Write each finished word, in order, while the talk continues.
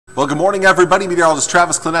Well, good morning, everybody. Meteorologist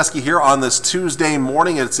Travis Klineski here on this Tuesday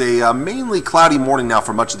morning. It's a mainly cloudy morning now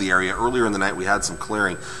for much of the area. Earlier in the night, we had some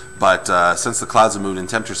clearing, but since the clouds have moved in,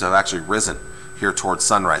 temperatures have actually risen here towards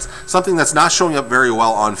sunrise. Something that's not showing up very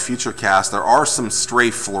well on Futurecast. There are some stray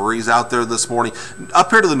flurries out there this morning. Up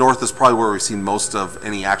here to the north is probably where we've seen most of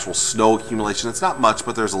any actual snow accumulation. It's not much,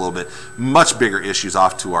 but there's a little bit. Much bigger issues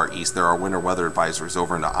off to our east. There are winter weather advisories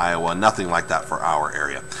over into Iowa. Nothing like that for our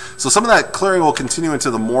area. So some of that clearing will continue into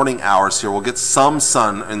the morning hours here. We'll get some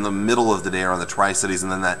sun in the middle of the day around the Tri-Cities,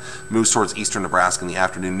 and then that moves towards eastern Nebraska in the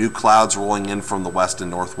afternoon. New clouds rolling in from the west and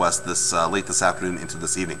northwest this late this afternoon into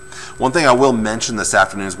this evening. One thing I will mention this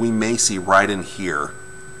afternoon is we may see right in here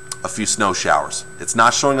a few snow showers. It's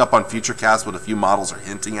not showing up on Futurecast, but a few models are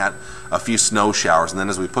hinting at a few snow showers. And then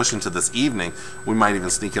as we push into this evening, we might even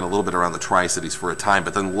sneak in a little bit around the Tri-Cities for a time.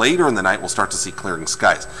 But then later in the night, we'll start to see clearing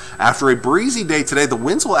skies. After a breezy day today, the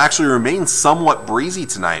winds will actually remain somewhat breezy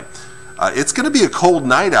tonight. It's going to be a cold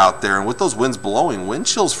night out there, and with those winds blowing, wind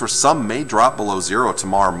chills for some may drop below zero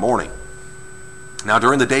tomorrow morning. Now,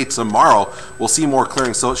 during the day tomorrow, we'll see more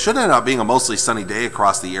clearing, so it should end up being a mostly sunny day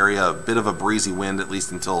across the area. A bit of a breezy wind, at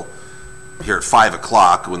least until here at 5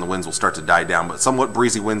 o'clock, when the winds will start to die down, but somewhat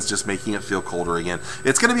breezy winds just making it feel colder again.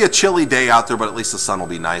 It's going to be a chilly day out there, but at least the sun will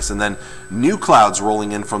be nice. And then new clouds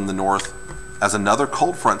rolling in from the north as another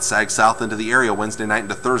cold front sags south into the area Wednesday night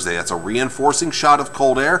into Thursday. That's a reinforcing shot of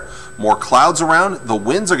cold air. More clouds around. The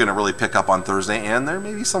winds are going to really pick up on Thursday, and there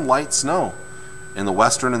may be some light snow in the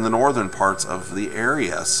western and the northern parts of the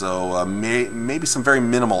area. So maybe some very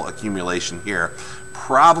minimal accumulation here.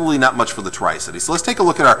 Probably not much for the Tri-Cities. So let's take a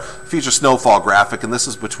look at our future snowfall graphic, and this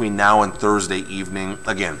is between now and Thursday evening.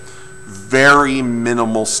 Again, very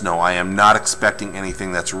minimal snow. I am not expecting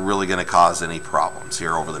anything that's really going to cause any problems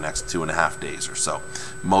here over the next 2.5 days or so.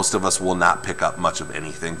 Most of us will not pick up much of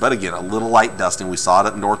anything, but again, a little light dusting. We saw it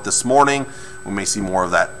up north this morning. We may see more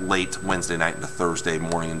of that late Wednesday night into Thursday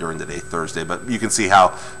morning and during the day Thursday, but you can see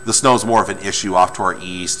how the snow is more of an issue off to our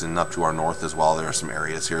east and up to our north as well. There are some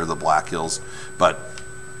areas here, the Black Hills, but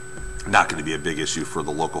not going to be a big issue for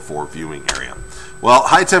the local 4 viewing area. Well,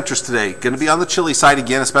 high temperatures today, going to be on the chilly side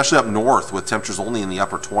again, especially up north with temperatures only in the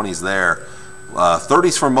upper 20s there.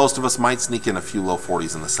 30s for most of us, might sneak in a few low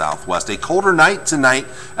 40s in the southwest. A colder night tonight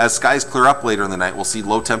as skies clear up later in the night. We'll see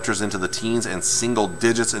low temperatures into the teens and single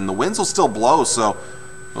digits, and the winds will still blow, so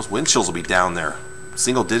those wind chills will be down there.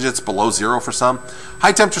 Single digits, below zero for some.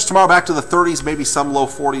 High temperatures tomorrow back to the 30s, maybe some low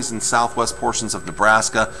 40s in southwest portions of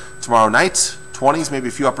Nebraska. Tomorrow night, 20s, maybe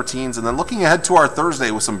a few upper teens, and then looking ahead to our Thursday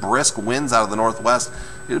with some brisk winds out of the northwest,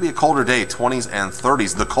 it'll be a colder day, 20s and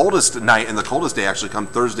 30s. The coldest night and the coldest day actually come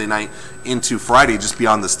Thursday night into Friday, just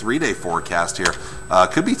beyond this 3-day forecast here.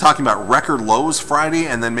 Could be talking about record lows Friday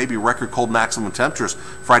and then maybe record cold maximum temperatures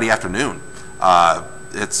Friday afternoon.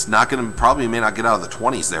 It's not going to, probably may not get out of the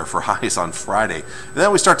 20s there for highs on Friday. And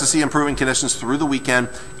then we start to see improving conditions through the weekend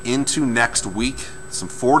into next week. Some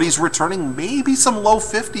 40s returning, maybe some low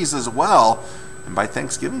 50s as well. And by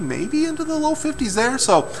Thanksgiving, maybe into the low 50s there.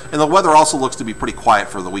 So, and the weather also looks to be pretty quiet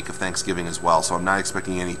for the week of Thanksgiving as well. So I'm not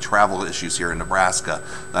expecting any travel issues here in Nebraska.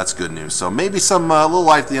 That's good news. So maybe some little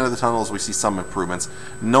light at the end of the tunnel as we see some improvements.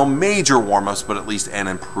 No major warm-ups, but at least an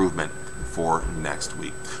improvement for next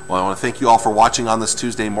week. Well, I want to thank you all for watching on this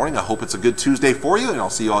Tuesday morning. I hope it's a good Tuesday for you, and I'll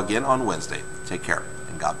see you all again on Wednesday. Take care,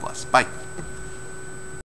 and God bless. Bye.